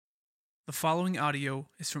The following audio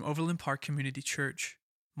is from Overland Park Community Church.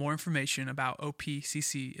 More information about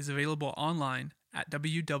OPCC is available online at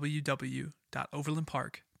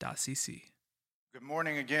www.overlandpark.cc. Good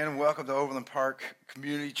morning again. Welcome to Overland Park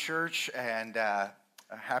Community Church, and a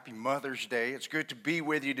happy Mother's Day. It's good to be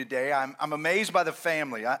with you today. I'm amazed by the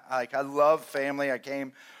family. I love family. I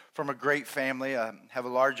came from a great family. I have a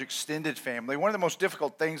large extended family. One of the most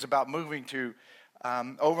difficult things about moving to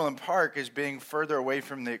Overland Park is being further away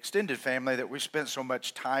from the extended family that we spent so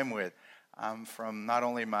much time with. From not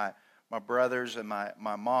only my brothers and my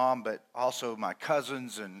mom, but also my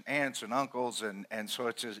cousins and aunts and uncles, and so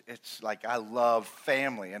it's like I love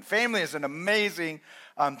family. And family is an amazing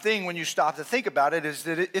thing when you stop to think about it, is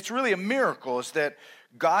that it's really a miracle, is that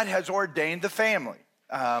God has ordained the family.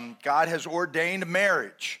 God has ordained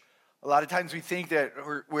marriage. A lot of times we think that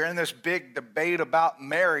we're in this big debate about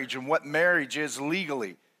marriage and what marriage is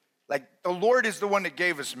legally. Like, the Lord is the one that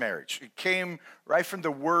gave us marriage. It came right from the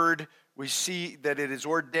Word. We see that it is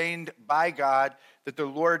ordained by God, that the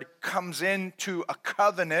Lord comes into a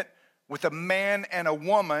covenant with a man and a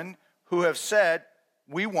woman who have said,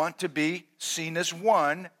 we want to be seen as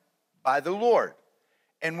one by the Lord.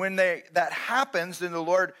 And when that happens, then the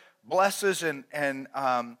Lord blesses and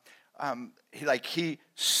he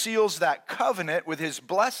seals that covenant with his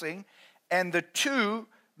blessing, and the two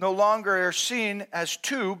no longer are seen as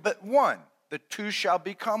two, but one. The two shall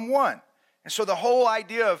become one. And so the whole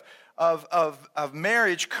idea of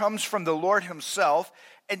marriage comes from the Lord himself.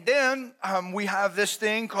 And then we have this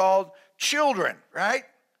thing called children, right?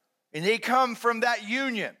 And they come from that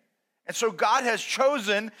union. And so God has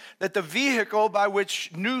chosen that the vehicle by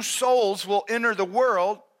which new souls will enter the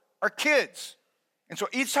world are kids. And so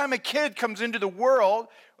each time a kid comes into the world,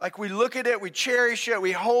 like, we look at it, we cherish it,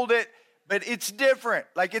 we hold it, but it's different.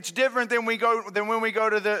 Like, it's different than when we go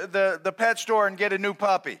to the pet store and get a new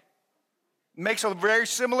puppy. It makes a very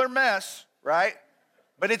similar mess, right?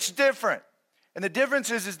 But it's different. And the difference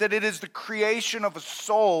is that it is the creation of a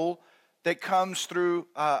soul that comes through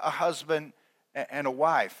a husband and a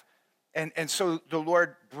wife. And so the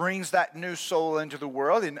Lord brings that new soul into the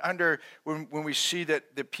world. And when we see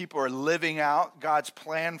that the people are living out God's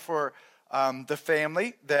plan for the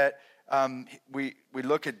family, that we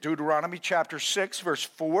look at Deuteronomy chapter 6, verse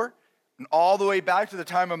 4, and all the way back to the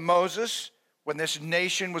time of Moses, when this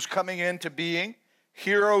nation was coming into being.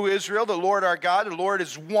 Hear, O Israel, the Lord our God, the Lord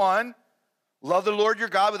is one. Love the Lord your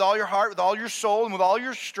God with all your heart, with all your soul, and with all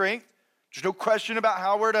your strength. There's no question about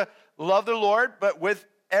how we're to love the Lord, but with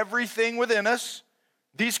everything within us.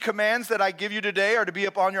 These commands that I give you today are to be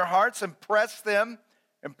upon your hearts. Impress them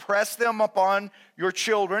upon your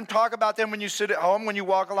children. Talk about them when you sit at home, when you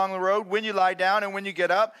walk along the road, when you lie down, and when you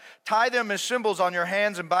get up. Tie them as symbols on your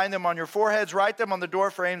hands and bind them on your foreheads. Write them on the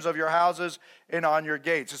door frames of your houses and on your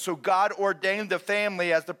gates. And so God ordained the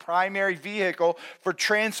family as the primary vehicle for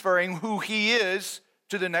transferring who he is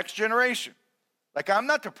to the next generation. Like, I'm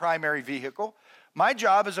not the primary vehicle. My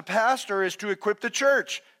job as a pastor is to equip the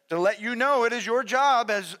church, to let you know it is your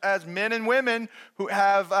job as men and women who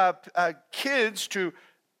have kids to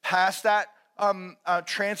pass that,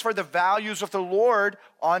 transfer the values of the Lord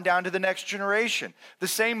on down to the next generation. The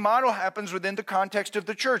same model happens within the context of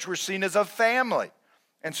the church. We're seen as a family.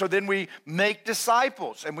 And so then we make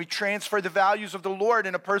disciples and we transfer the values of the Lord,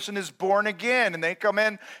 and a person is born again and they come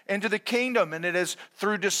into the kingdom, and it is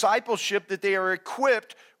through discipleship that they are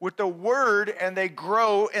equipped with the word and they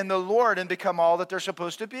grow in the Lord and become all that they're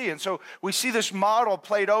supposed to be. And so we see this model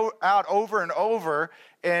played out over and over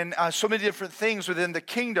in so many different things within the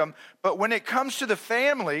kingdom. But when it comes to the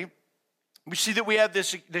family, we see that we have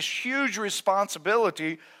this huge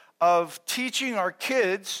responsibility of teaching our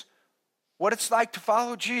kids what it's like to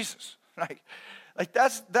follow Jesus. Like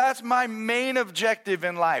that's my main objective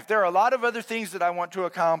in life. There are a lot of other things that I want to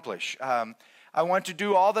accomplish. I want to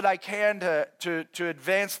do all that I can to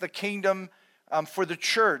advance the kingdom for the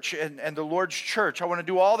church and the Lord's church. I want to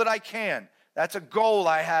do all that I can. That's a goal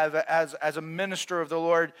I have as a minister of the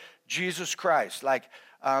Lord Jesus Christ. Like,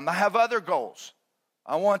 I have other goals.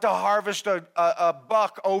 I want to harvest a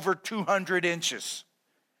buck over 200 inches.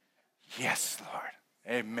 Yes, Lord.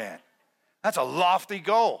 Amen. That's a lofty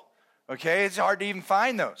goal, okay? It's hard to even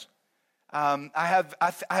find those. I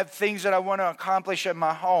have things that I want to accomplish at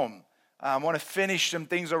my home. I want to finish some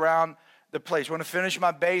things around the place. I want to finish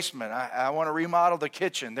my basement. I want to remodel the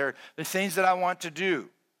kitchen. There are things that I want to do.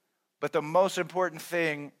 But the most important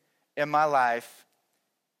thing in my life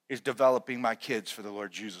is developing my kids for the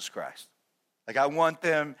Lord Jesus Christ. Like, I don't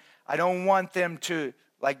want them to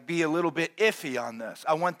be a little bit iffy on this.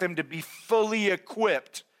 I want them to be fully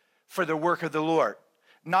equipped for the work of the Lord.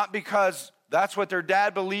 Not because that's what their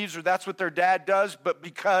dad believes or that's what their dad does, but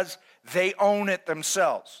because they own it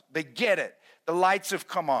themselves. They get it. The lights have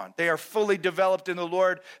come on. They are fully developed in the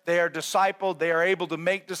Lord. They are discipled. They are able to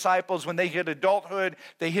make disciples. When they hit adulthood,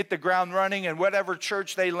 they hit the ground running, and whatever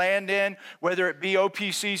church they land in, whether it be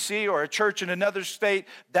OPCC or a church in another state,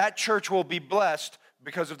 that church will be blessed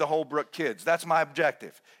because of the Holbrook kids. That's my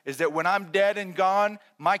objective, is that when I'm dead and gone,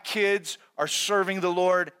 my kids are serving the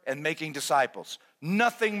Lord and making disciples.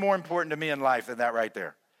 Nothing more important to me in life than that right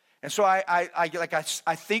there. And so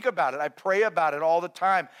I think about it. I pray about it all the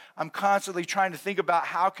time. I'm constantly trying to think about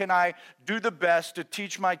how can I do the best to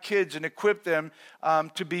teach my kids and equip them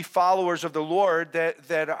to be followers of the Lord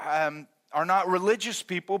that are not religious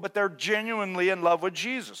people, but they're genuinely in love with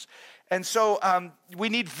Jesus. And so we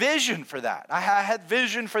need vision for that. I had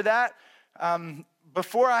vision for that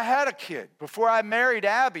before I had a kid. Before I married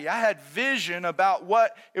Abby, I had vision about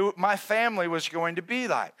what my family was going to be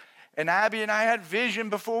like. And Abby and I had vision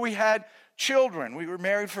before we had children. We were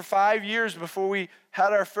married for 5 years before we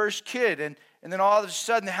had our first kid. And then all of a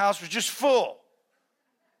sudden the house was just full.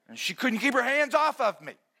 And she couldn't keep her hands off of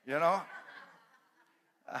me, you know.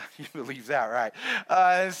 You believe that,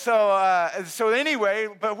 right? So anyway,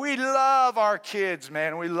 but we love our kids,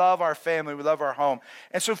 man. We love our family. We love our home.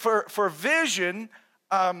 And so for vision,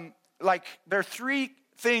 there are three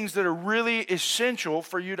things that are really essential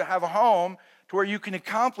for you to have a home to where you can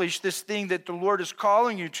accomplish this thing that the Lord is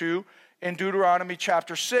calling you to in Deuteronomy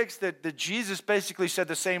chapter 6, that Jesus basically said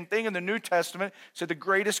the same thing in the New Testament. He said the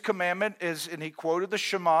greatest commandment is, and he quoted the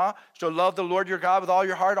Shema, so love the Lord your God with all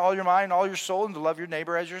your heart, all your mind, all your soul, and to love your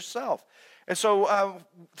neighbor as yourself. And so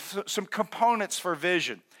some components for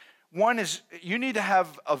vision. One is you need to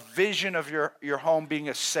have a vision of your home being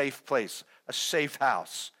a safe place, a safe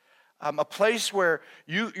house. A place where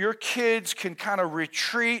your kids can kind of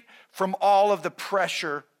retreat from all of the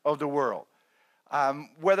pressure of the world.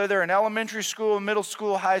 Whether they're in elementary school, middle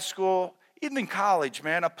school, high school, even in college,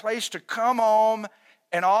 man, a place to come home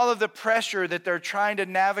and all of the pressure that they're trying to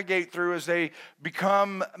navigate through as they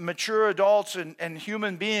become mature adults and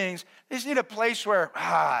human beings. They just need a place where,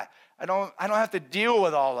 I don't have to deal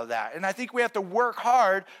with all of that. And I think we have to work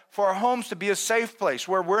hard for our homes to be a safe place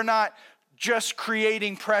where we're not just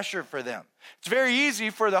creating pressure for them. It's very easy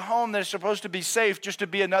for the home that's supposed to be safe just to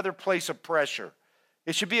be another place of pressure.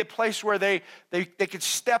 It should be a place where they could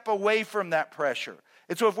step away from that pressure.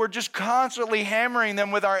 And so if we're just constantly hammering them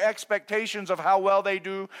with our expectations of how well they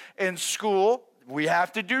do in school, we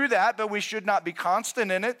have to do that, but we should not be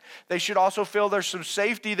constant in it. They should also feel there's some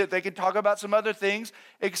safety that they can talk about some other things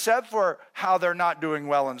except for how they're not doing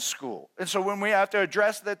well in school. And so when we have to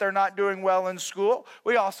address that they're not doing well in school,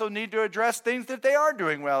 we also need to address things that they are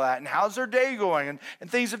doing well at and how's their day going and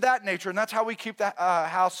things of that nature. And that's how we keep the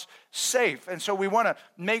house safe. And so we want to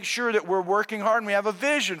make sure that we're working hard and we have a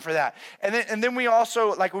vision for that. And then we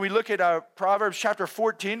also, like when we look at Proverbs chapter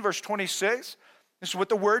 14, verse 26, this is what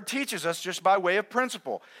the word teaches us just by way of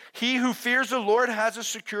principle. He who fears the Lord has a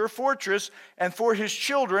secure fortress, and for his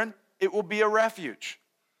children it will be a refuge.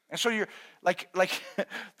 And so you're like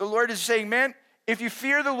the Lord is saying, man, if you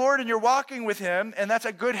fear the Lord and you're walking with him, and that's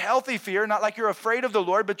a good, healthy fear, not like you're afraid of the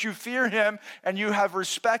Lord, but you fear him and you have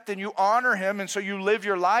respect and you honor him, and so you live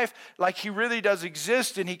your life like he really does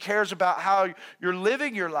exist and he cares about how you're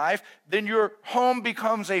living your life, then your home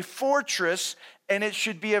becomes a fortress. And it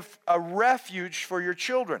should be a refuge for your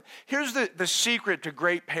children. Here's the secret to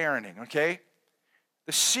great parenting, okay?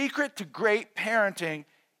 The secret to great parenting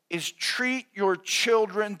is treat your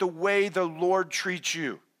children the way the Lord treats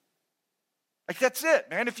you. Like, that's it,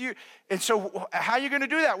 man. And so how are you going to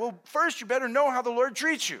do that? Well, first, you better know how the Lord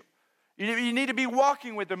treats you. You need to be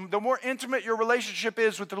walking with him. The more intimate your relationship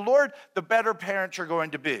is with the Lord, the better parent you're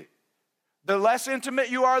going to be. The less intimate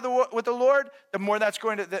you are with the Lord, the more that's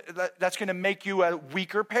going to make you a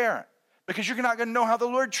weaker parent because you're not going to know how the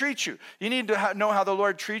Lord treats you. You need to know how the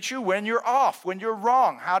Lord treats you when you're off, when you're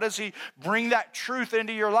wrong. How does he bring that truth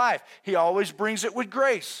into your life? He always brings it with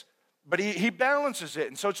grace, but he balances it.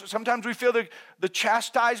 And so sometimes we feel the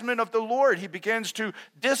chastisement of the Lord. He begins to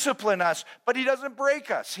discipline us, but he doesn't break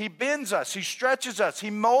us. He bends us. He stretches us. He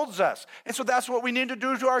molds us. And so that's what we need to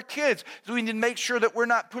do to our kids. We need to make sure that we're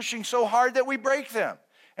not pushing so hard that we break them.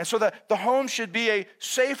 And so the home should be a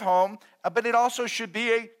safe home, but it also should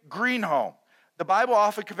be a green home. The Bible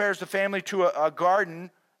often compares the family to a garden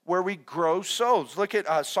where we grow souls. Look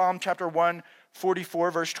at Psalm chapter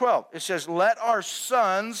 144, verse 12. It says, let our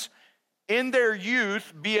sons in their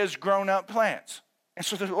youth be as grown-up plants. And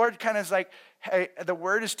so the Lord kind of is like, hey, the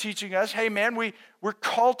word is teaching us, hey man, we're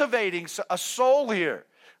cultivating a soul here.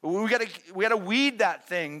 We got to weed that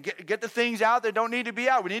thing, get the things out that don't need to be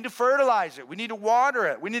out. We need to fertilize it. We need to water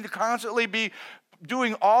it. We need to constantly be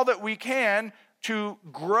doing all that we can to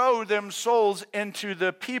grow them souls into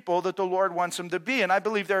the people that the Lord wants them to be. And I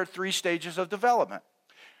believe there are 3 stages of development.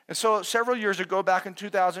 And so several years ago, back in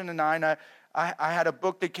 2009, I had a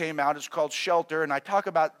book that came out. It's called Shelter, and I talk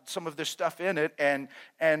about some of this stuff in it. And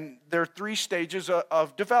there are 3 stages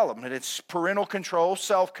of development. It's parental control,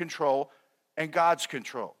 self-control, and God's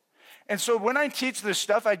control. And so when I teach this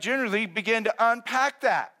stuff, I generally begin to unpack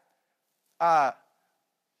that.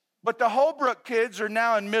 But the Holbrook kids are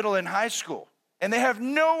now in middle and high school, and they have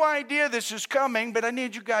no idea this is coming, but I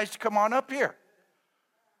need you guys to come on up here.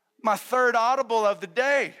 My third audible of the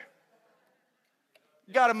day.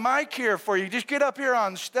 Got a mic here for you. Just get up here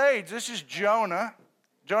on stage. This is Jonah.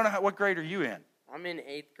 Jonah, what grade are you in? I'm in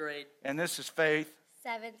 8th grade. And this is Faith.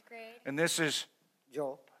 7th grade. And this is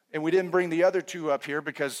Joel. And we didn't bring the other 2 up here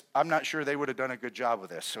because I'm not sure they would have done a good job with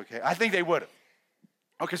this, okay? I think they would have.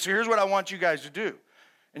 Okay, so here's what I want you guys to do.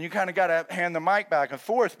 And you kind of got to hand the mic back and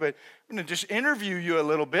forth, but I'm going to just interview you a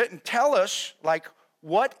little bit and tell us, like,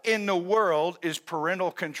 what in the world is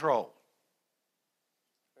parental control?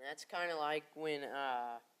 That's kind of like when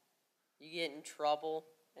you get in trouble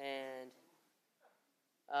and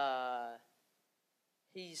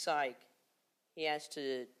he's like, he has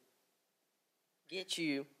to get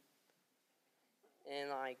you and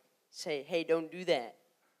like say, hey, don't do that.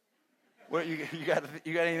 What you got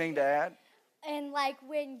anything to add? And like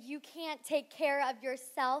when you can't take care of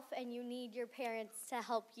yourself and you need your parents to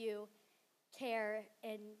help you care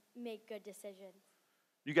and make good decisions.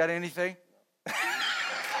 You got anything?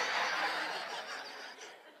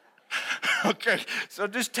 Okay, so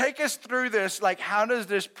just take us through this. Like, how does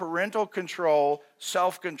this parental control,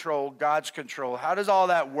 self-control, God's control, how does all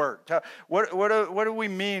that work? What do we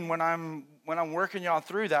mean when I'm working y'all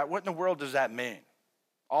through that? What in the world does that mean?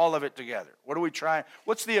 All of it together. What are we trying?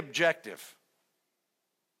 What's the objective?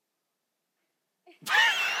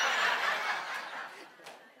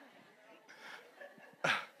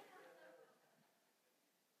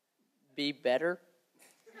 Be better.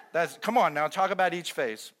 Come on now, talk about each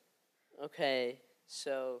phase. Okay,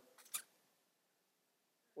 so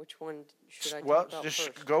which one should I talk Well, about just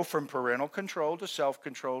first? go from parental control to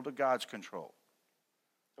self-control to God's control.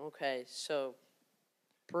 Okay, so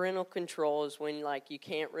parental control is when like you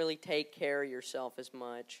can't really take care of yourself as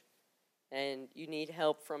much and you need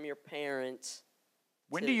help from your parents.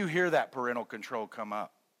 When do you hear that parental control come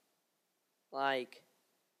up? Like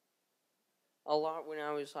a lot when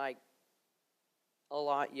I was like a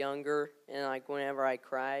lot younger and like whenever I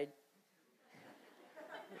cried,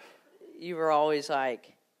 you were always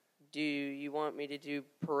like, do you want me to do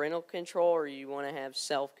parental control or you want to have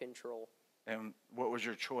self-control? And what was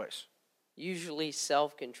your choice? Usually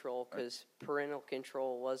self-control because parental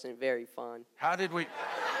control wasn't very fun. How did we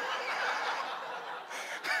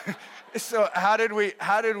So how did we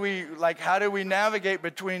navigate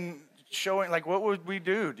between showing, like, what would we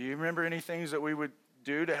do? Do you remember any things that we would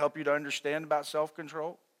do to help you to understand about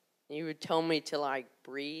self-control? You would tell me to like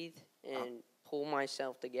breathe and pull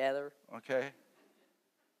myself together. Okay.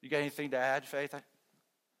 You got anything to add, Faith?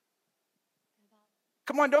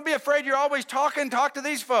 Come on, don't be afraid. You're always talking. Talk to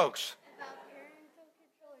these folks. About parental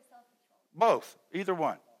control or self-control? Both. Either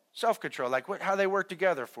one. Self-control, like how they work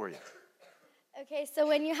together for you. Okay, so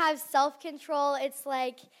when you have self-control, it's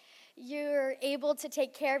like you're able to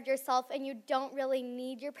take care of yourself and you don't really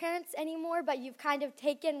need your parents anymore, but you've kind of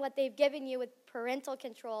taken what they've given you with parental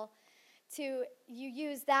control you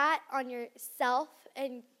use that on yourself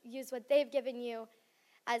and use what they've given you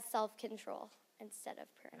as self-control instead of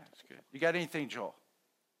parental. That's good. You got anything, Joel?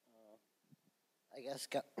 I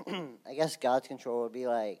guess God's control would be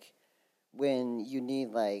like when you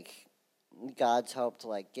need like God's help to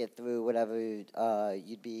like get through whatever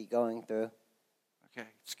you'd be going through. Okay,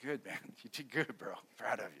 it's good, man. You did good, bro. I'm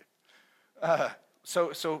proud of you.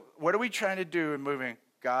 So what are we trying to do in moving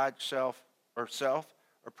God, self, or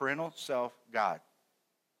parental, self, God?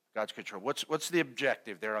 God's control. What's the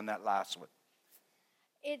objective there on that last one?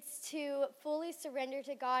 It's to fully surrender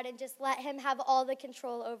to God and just let Him have all the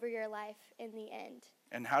control over your life in the end.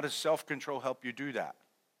 And how does self-control help you do that?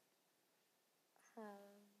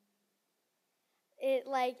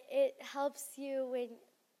 It helps you when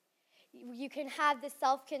you can have the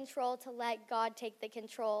self-control to let God take the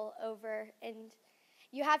control over, and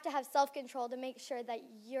you have to have self-control to make sure that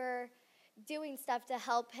you're doing stuff to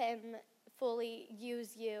help Him fully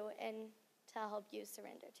use you and to help you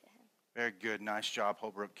surrender to Him. Very good. Nice job,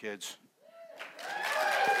 Holbrook kids.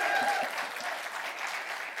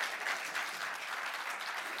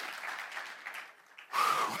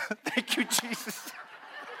 Thank you, Jesus.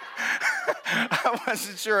 I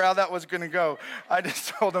wasn't sure how that was going to go. I just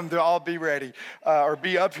told them to all be ready or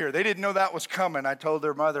be up here. They didn't know that was coming. I told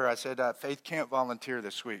their mother, I said, Faith can't volunteer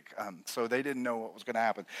this week. So they didn't know what was going to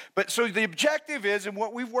happen. But so the objective is, and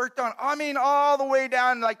what we've worked on, I mean, all the way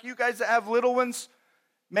down, like you guys that have little ones,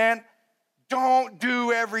 man, don't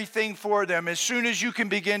do everything for them. As soon as you can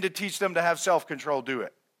begin to teach them to have self-control, do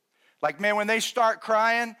it. Like, man, when they start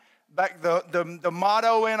crying, the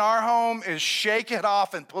motto in our home is shake it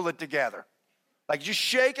off and pull it together. Like, just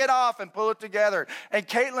shake it off and pull it together. And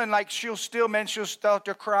Caitlin, like, she'll start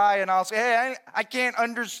to cry, and I'll say, hey, I can't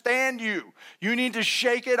understand you. You need to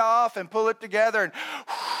shake it off and pull it together. And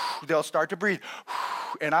they'll start to breathe.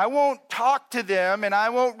 And I won't talk to them, and I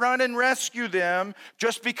won't run and rescue them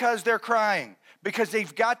just because they're crying. Because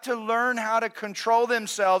they've got to learn how to control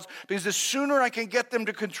themselves. Because the sooner I can get them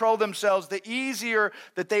to control themselves, the easier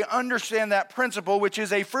that they understand that principle, which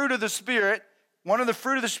is a fruit of the Spirit. One of the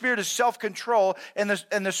fruit of the Spirit is self-control. And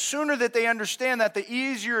the sooner that they understand that, the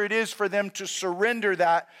easier it is for them to surrender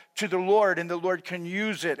that to the Lord. And the Lord can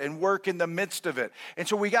use it and work in the midst of it. And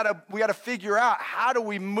so we gotta figure out, how do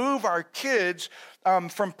we move our kids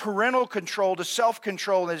from parental control to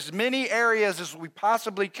self-control in as many areas as we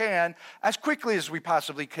possibly can, as quickly as we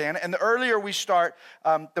possibly can. And the earlier we start,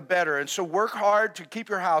 the better. And so work hard to keep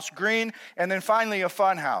your house green. And then finally, a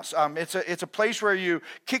fun house. It's a place where you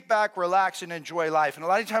kick back, relax, and enjoy life. And a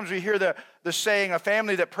lot of times we hear the saying, a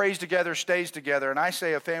family that prays together stays together. And I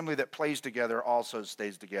say a family that plays together also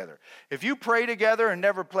stays together. If you pray together and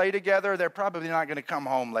never play together, they're probably not going to come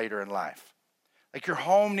home later in life. Like, your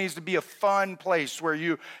home needs to be a fun place where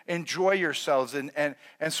you enjoy yourselves. And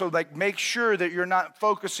so, like, make sure that you're not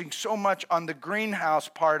focusing so much on the greenhouse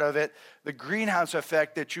part of it, the greenhouse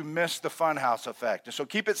effect, that you miss the fun house effect. And so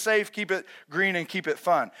keep it safe, keep it green, and keep it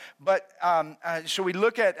fun. But so we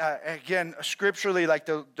look at, again, scripturally, like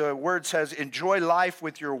the word says, enjoy life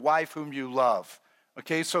with your wife whom you love.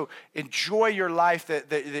 Okay, so enjoy your life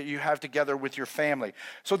that you have together with your family.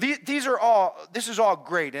 So this is all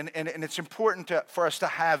great, and it's important for us to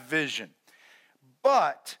have vision.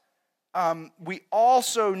 But we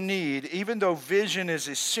also need, even though vision is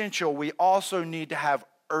essential, we also need to have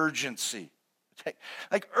urgency. Okay?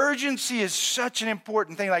 Like, urgency is such an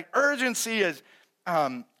important thing. Like, urgency is,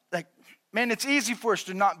 man, it's easy for us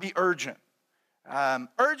to not be urgent.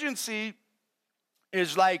 Urgency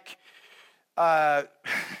is like, I'll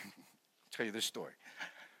tell you this story.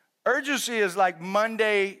 Urgency is like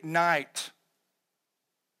Monday night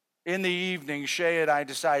in the evening. Shay and I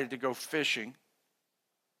decided to go fishing,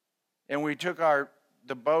 and we took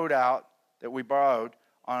the boat out that we borrowed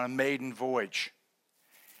on a maiden voyage.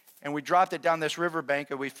 And we dropped it down this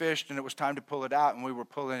riverbank, and we fished, and it was time to pull it out. And we were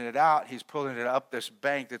pulling it out. He's pulling it up this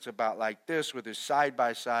bank that's about like this with his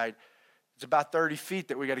side-by-side. It's about 30 feet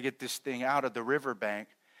that we got to get this thing out of the riverbank.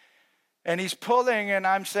 And he's pulling, and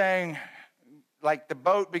I'm saying, like, the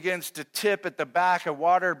boat begins to tip at the back, and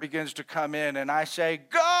water begins to come in. And I say,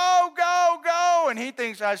 go, go, go. And he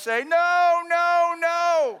thinks I say, no, no,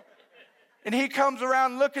 no. And he comes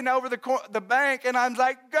around looking over the bank, and I'm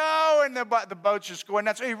like, go. And the boat's just going.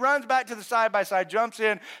 So he runs back to the side-by-side, jumps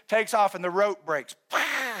in, takes off, and the rope breaks.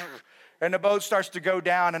 And the boat starts to go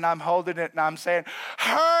down, and I'm holding it, and I'm saying,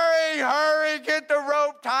 hurry, hurry, get the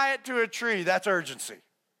rope, tie it to a tree. That's urgency.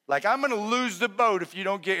 Like, I'm going to lose the boat if you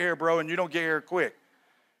don't get here, bro, and you don't get here quick.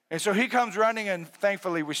 And so he comes running, and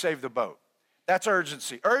thankfully we saved the boat. That's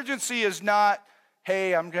urgency. Urgency is not,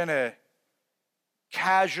 hey, I'm going to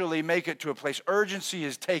casually make it to a place. Urgency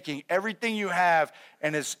is taking everything you have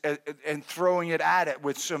and throwing it at it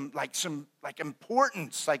with some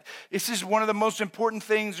importance. Like, this is one of the most important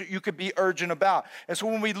things that you could be urgent about. And so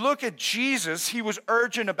when we look at Jesus, he was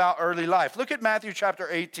urgent about early life. Look at Matthew chapter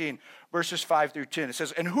 18, verses 5 through 10. It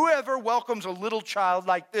says, and whoever welcomes a little child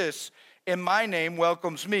like this in my name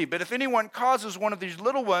welcomes me. But if anyone causes one of these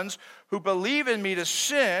little ones who believe in me to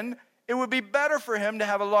sin, it would be better for him to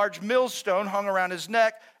have a large millstone hung around his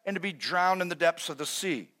neck and to be drowned in the depths of the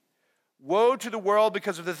sea. Woe to the world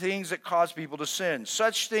because of the things that cause people to sin.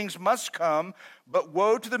 Such things must come, but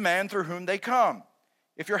woe to the man through whom they come.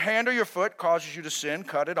 If your hand or your foot causes you to sin,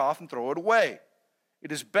 cut it off and throw it away.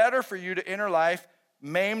 It is better for you to enter life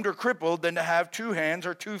maimed or crippled than to have 2 hands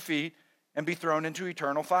or 2 feet and be thrown into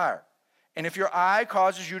eternal fire. And if your eye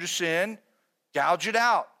causes you to sin, gouge it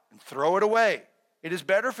out and throw it away. It is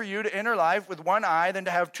better for you to enter life with 1 eye than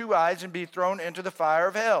to have 2 eyes and be thrown into the fire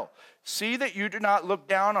of hell. See that you do not look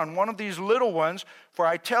down on one of these little ones, for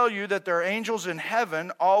I tell you that their angels in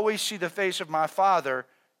heaven always see the face of my Father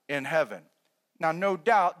in heaven. Now, no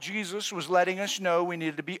doubt, Jesus was letting us know we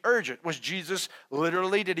needed to be urgent. Was Jesus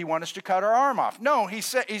literally, did he want us to cut our arm off? No,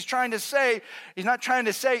 he's not trying to say,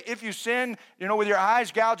 if you sin, with your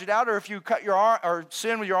eyes, gouge it out, or if you cut your arm, or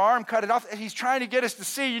sin with your arm, cut it off. He's trying to get us to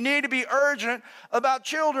see you need to be urgent about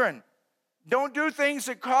children. Don't do things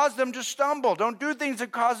that cause them to stumble. Don't do things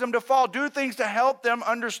that cause them to fall. Do things to help them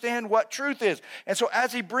understand what truth is. And so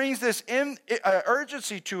as he brings this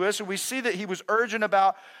urgency to us, and we see that he was urgent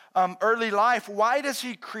about early life, why does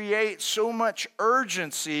he create so much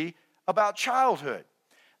urgency about childhood?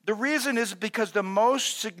 The reason is because the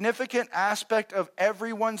most significant aspect of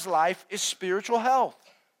everyone's life is spiritual health.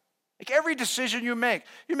 Like every decision you make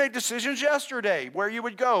decisions yesterday, where you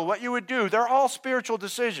would go, what you would do. They're all spiritual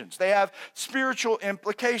decisions. They have spiritual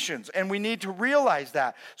implications, and we need to realize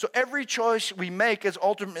that. So every choice we make is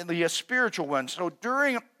ultimately a spiritual one. So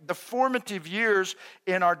during the formative years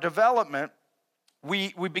in our development,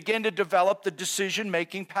 we begin to develop the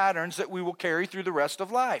decision-making patterns that we will carry through the rest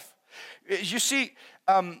of life. You see,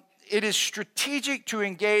 it is strategic to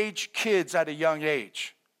engage kids at a young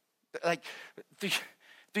age. Like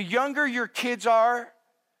the younger your kids are,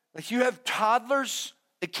 like you have toddlers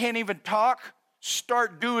that can't even talk,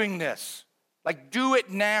 start doing this. Like do it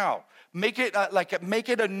now. Make it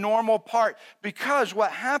a normal part. Because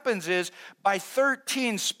what happens is by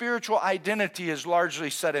 13, spiritual identity is largely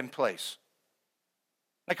set in place.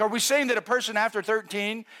 Like, are we saying that a person after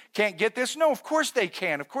 13 can't get this? No, of course they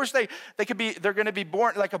can. Of course they're going to be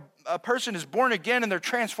born, like a person is born again and they're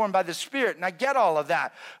transformed by the Spirit. And I get all of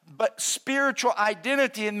that. But spiritual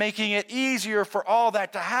identity and making it easier for all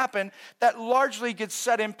that to happen, that largely gets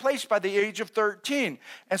set in place by the age of 13.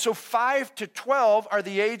 And so 5 to 12 are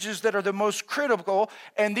the ages that are the most critical.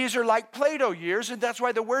 And these are like Play-Doh years. And that's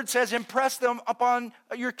why the word says impress them upon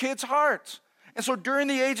your kids' hearts. And so during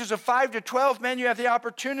the ages of 5 to 12, man, you have the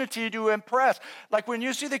opportunity to impress. Like when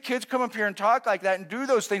you see the kids come up here and talk like that and do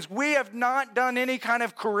those things, we have not done any kind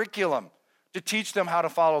of curriculum to teach them how to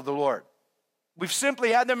follow the Lord. We've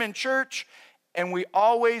simply had them in church, and we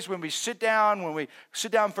always, when we sit down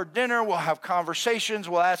for dinner, we'll have conversations,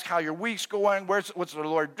 we'll ask how your week's going, what's the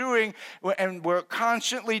Lord doing, and we're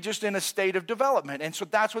constantly just in a state of development. And so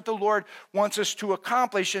that's what the Lord wants us to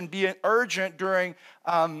accomplish and be urgent during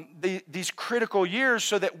these critical years,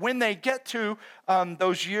 so that when they get to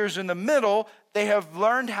those years in the middle, they have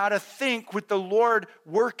learned how to think with the Lord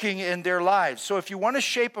working in their lives. So if you want to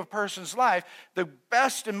shape a person's life, the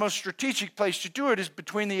best and most strategic place to do it is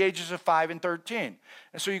between the ages of 5 and 13.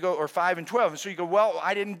 And so you go, or 5 and 12. And so you go, well,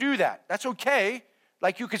 I didn't do that. That's okay.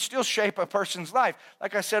 Like you could still shape a person's life.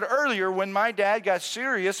 Like I said earlier, when my dad got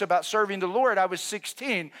serious about serving the Lord, I was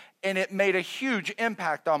 16, and it made a huge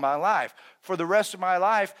impact on my life. For the rest of my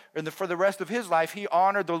life, and for the rest of his life, he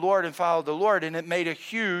honored the Lord and followed the Lord, and it made a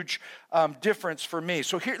huge difference for me.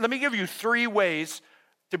 So here, let me give you 3 ways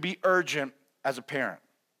to be urgent as a parent.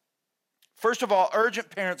 First of all, urgent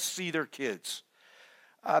parents see their kids.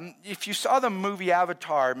 If you saw the movie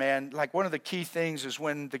Avatar, man, like one of the key things is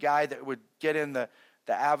when the guy that would get in the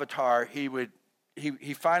Avatar, he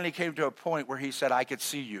finally came to a point where he said, I could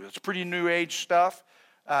see you. It's pretty new age stuff,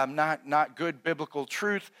 not good biblical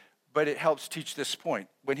truth, but it helps teach this point.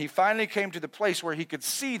 When he finally came to the place where he could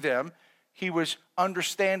see them, he was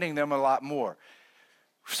understanding them a lot more.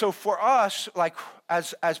 So for us, like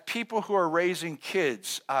as people who are raising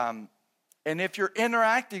kids, and if you're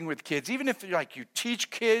interacting with kids, even if you teach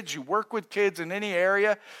kids, you work with kids in any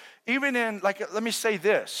area, even in, let me say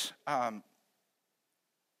this,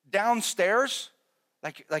 downstairs,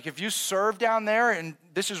 like if you serve down there, and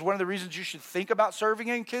this is one of the reasons you should think about serving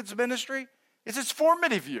in kids ministry, is it's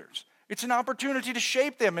formative years. It's an opportunity to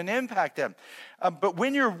shape them and impact them. But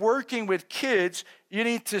when you're working with kids, you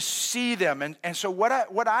need to see them. And so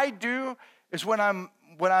what I do is when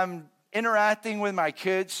I'm interacting with my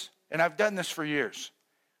kids, and I've done this for years,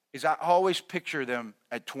 is I always picture them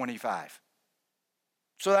at 25.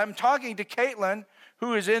 So I'm talking to Caitlin,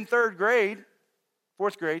 who is in 4th grade,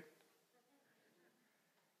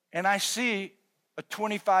 and I see a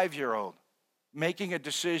 25-year-old making a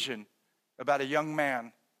decision about a young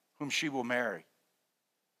man whom she will marry.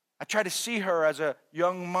 I try to see her as a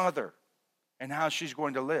young mother and how she's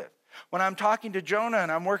going to live. When I'm talking to Jonah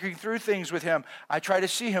and I'm working through things with him, I try to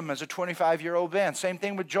see him as a 25-year-old man. Same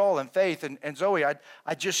thing with Joel and Faith and Zoe.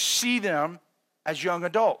 I just see them as young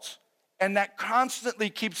adults. And that constantly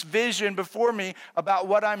keeps vision before me about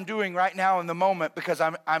what I'm doing right now in the moment, because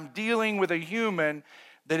I'm dealing with a human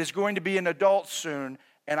that is going to be an adult soon,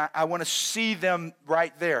 and I want to see them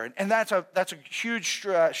right there. And that's a huge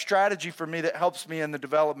strategy for me that helps me in the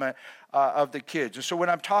development of the kids. And so when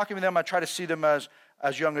I'm talking to them, I try to see them as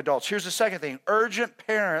as young adults. Here's the second thing. Urgent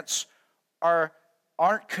parents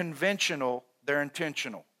aren't conventional, they're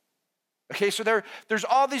intentional. Okay, so there's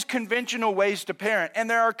all these conventional ways to parent, and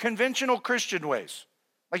there are conventional Christian ways.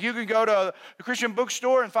 Like you can go to a Christian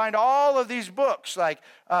bookstore and find all of these books, like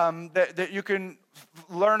that you can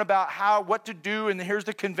learn about what to do, and here's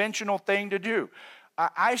the conventional thing to do.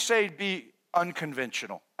 I say be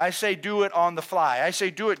unconventional. I say do it on the fly. I say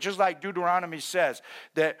do it just like Deuteronomy says,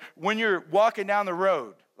 that when you're walking down the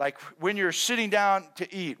road, like when you're sitting down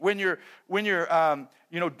to eat, when you're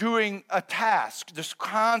doing a task, just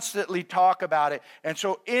constantly talk about it. And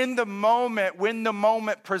so in the moment, when the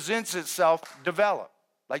moment presents itself, develop.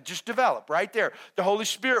 Like just develop right there. The Holy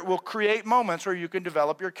Spirit will create moments where you can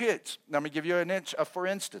develop your kids. Let me give you for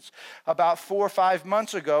instance. About 4 or 5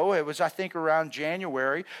 months ago, it was I think around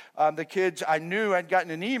January, the kids I knew, I'd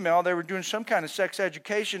gotten an email. They were doing some kind of sex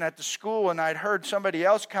education at the school, and I'd heard somebody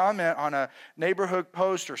else comment on a neighborhood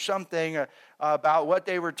post or something about what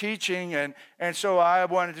they were teaching. And so I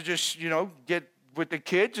wanted to just, get with the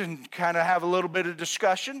kids and kind of have a little bit of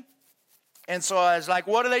discussion. And so I was like,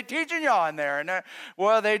 what are they teaching y'all in there? And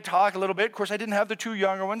they talk a little bit. Of course, I didn't have the 2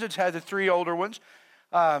 younger ones. It's had the 3 older ones.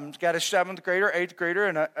 It's got a 7th grader, 8th grader,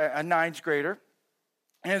 and a 9th grader.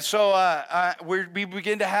 And so we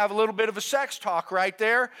begin to have a little bit of a sex talk right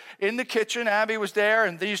there in the kitchen. Abby was there,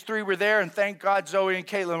 and these 3 were there. And thank God Zoe and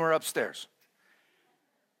Caitlin were upstairs.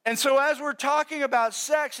 And so as we're talking about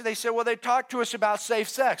sex, they said, well, they talked to us about safe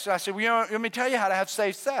sex. And I said, well, let me tell you how to have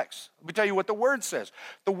safe sex. Let me tell you what the Word says.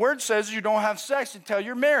 The Word says you don't have sex until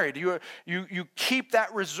you're married. You keep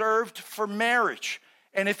that reserved for marriage.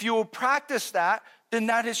 And if you will practice that, then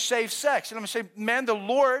that is safe sex. And I'm going to say, man, the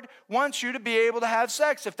Lord wants you to be able to have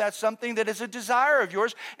sex if that's something that is a desire of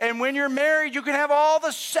yours. And when you're married, you can have all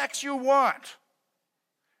the sex you want.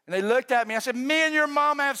 And they looked at me. I said, me and your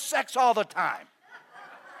mom have sex all the time.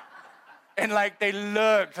 And they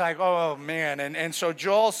looked like, oh, man. And so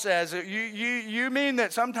Joel says, you mean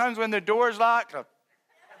that sometimes when the door's locked,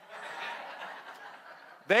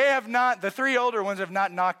 the 3 older ones have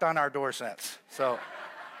not knocked on our door since. So,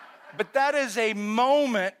 but that is a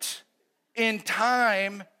moment in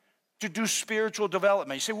time to do spiritual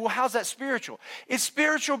development. You say, well, how's that spiritual? It's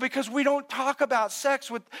spiritual because we don't talk about sex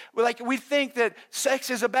we think that sex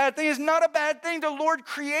is a bad thing. It's not a bad thing. The Lord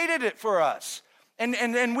created it for us.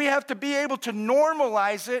 And we have to be able to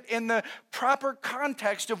normalize it in the proper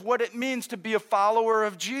context of what it means to be a follower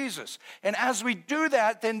of Jesus. And as we do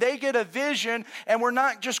that, then they get a vision, and we're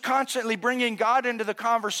not just constantly bringing God into the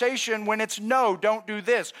conversation when it's no, don't do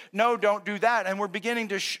this, no, don't do that. And we're beginning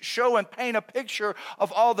to show and paint a picture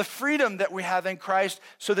of all the freedom that we have in Christ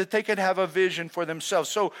so that they could have a vision for themselves.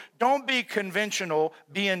 So don't be conventional,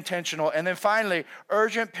 be intentional. And then finally,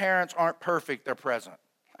 urgent parents aren't perfect, they're present.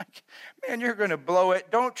 Man, you're going to blow it.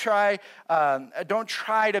 Don't try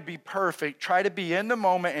to be perfect. Try to be in the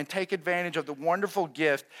moment and take advantage of the wonderful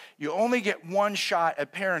gift. You only get one shot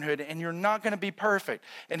at parenthood, and you're not going to be perfect.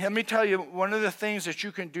 And let me tell you, one of the things that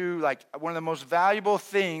you can do, one of the most valuable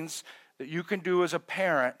things that you can do as a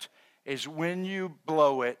parent is when you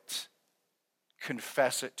blow it,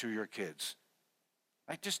 confess it to your kids.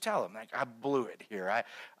 Just tell them, I blew it here.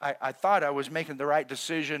 I thought I was making the right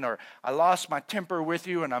decision, or I lost my temper with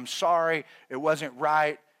you, and I'm sorry, it wasn't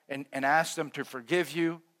right, and ask them to forgive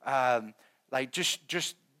you. Don't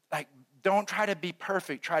try to be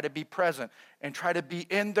perfect. Try to be present, and try to be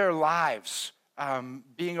in their lives,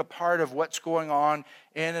 being a part of what's going on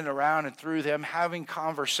in and around and through them, having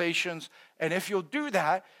conversations. And if you'll do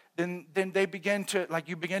that, then they begin to,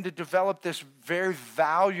 you begin to develop this very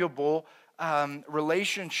valuable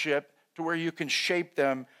relationship to where you can shape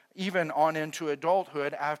them even on into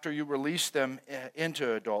adulthood after you release them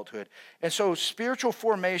into adulthood. And so spiritual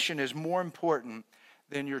formation is more important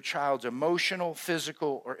than your child's emotional,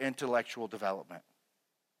 physical, or intellectual development.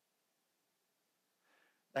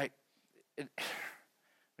 You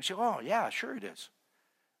say, oh yeah, sure it is.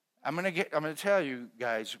 I'm gonna tell you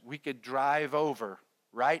guys, we could drive over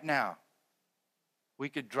right now. We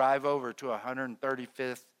could drive over to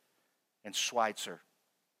 135th and Schweitzer.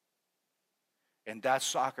 And that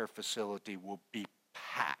soccer facility will be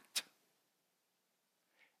packed.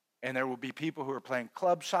 And there will be people who are playing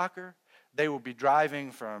club soccer. They will be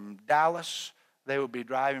driving from Dallas. They will be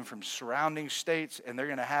driving from surrounding states, and they're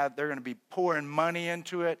going to be pouring money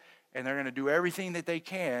into it, and they're going to do everything that they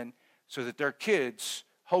can so that their kids,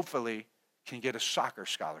 hopefully, can get a soccer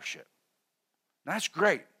scholarship. And that's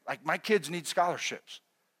great. My kids need scholarships.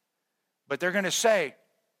 But they're going to say,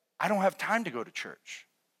 I don't have time to go to church.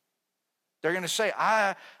 They're going to say,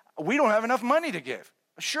 we don't have enough money to give.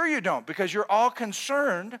 Sure you don't, because you're all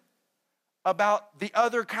concerned about the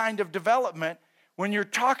other kind of development when you're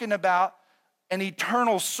talking about an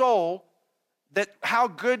eternal soul, that how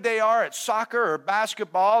good they are at soccer or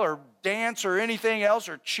basketball or dance or anything else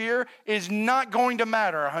or cheer is not going to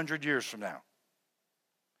matter 100 years from now.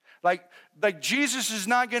 Like Jesus is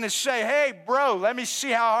not going to say, hey, bro, let me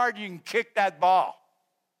see how hard you can kick that ball.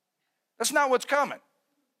 That's not what's coming.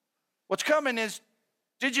 What's coming is,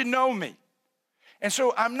 did you know me? And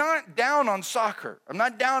so I'm not down on soccer. I'm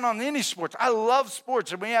not down on any sports. I love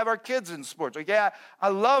sports, and we have our kids in sports. Okay, I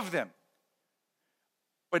love them.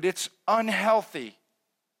 But it's unhealthy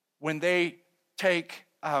when they take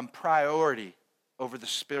priority over the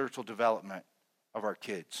spiritual development of our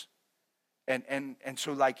kids. And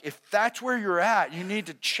so, like, if that's where you're at, you need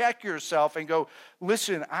to check yourself and go,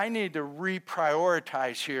 listen, I need to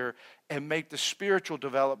reprioritize here and make the spiritual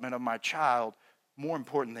development of my child more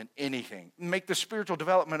important than anything. Make the spiritual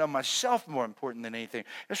development of myself more important than anything.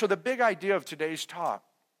 And so the big idea of today's talk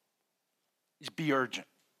is be urgent.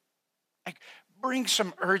 Like, bring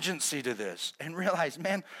some urgency to this and realize,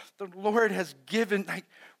 man, the Lord has given, like,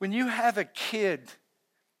 when you have a kid,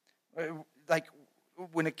 like,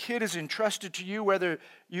 when a kid is entrusted to you, whether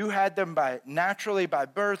you had them naturally by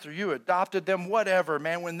birth or you adopted them, whatever,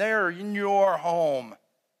 man, when they're in your home,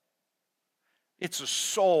 it's a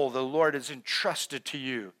soul the Lord has entrusted to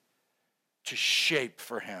you to shape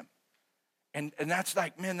for him. And that's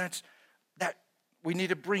like, man, that we need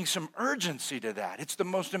to bring some urgency to that. It's the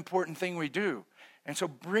most important thing we do. And so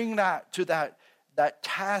bring that to that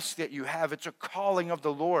task that you have. It's a calling of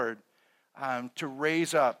the Lord to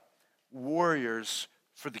raise up warriors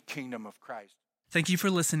for the kingdom of Christ. Thank you for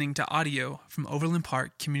listening to audio from Overland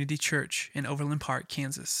Park Community Church in Overland Park,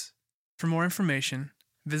 Kansas. For more information,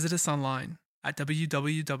 visit us online at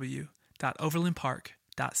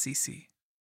www.overlandpark.cc.